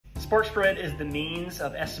Spark spread is the means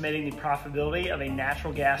of estimating the profitability of a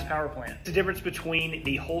natural gas power plant. It's the difference between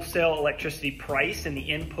the wholesale electricity price and the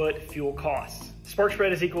input fuel costs. Spark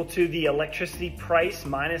spread is equal to the electricity price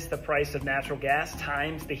minus the price of natural gas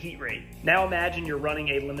times the heat rate. Now imagine you're running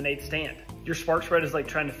a lemonade stand. Your spark spread is like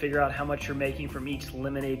trying to figure out how much you're making from each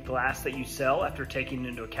lemonade glass that you sell after taking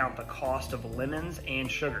into account the cost of lemons and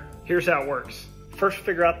sugar. Here's how it works. First,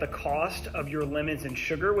 figure out the cost of your lemons and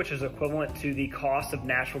sugar, which is equivalent to the cost of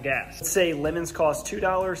natural gas. Let's say lemons cost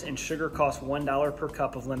 $2 and sugar costs $1 per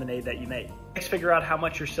cup of lemonade that you make. Next, figure out how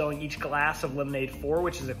much you're selling each glass of lemonade for,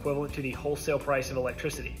 which is equivalent to the wholesale price of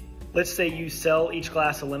electricity. Let's say you sell each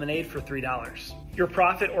glass of lemonade for $3. Your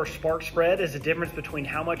profit or spark spread is the difference between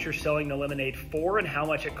how much you're selling the lemonade for and how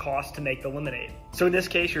much it costs to make the lemonade. So in this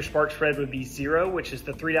case, your spark spread would be 0, which is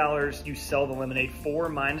the $3 you sell the lemonade for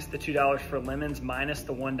minus the $2 for lemons minus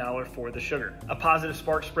the $1 for the sugar. A positive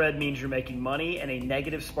spark spread means you're making money, and a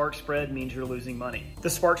negative spark spread means you're losing money. The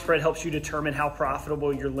spark spread helps you determine how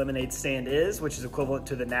profitable your lemonade stand is, which is equivalent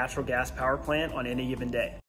to the natural gas power plant on any given day.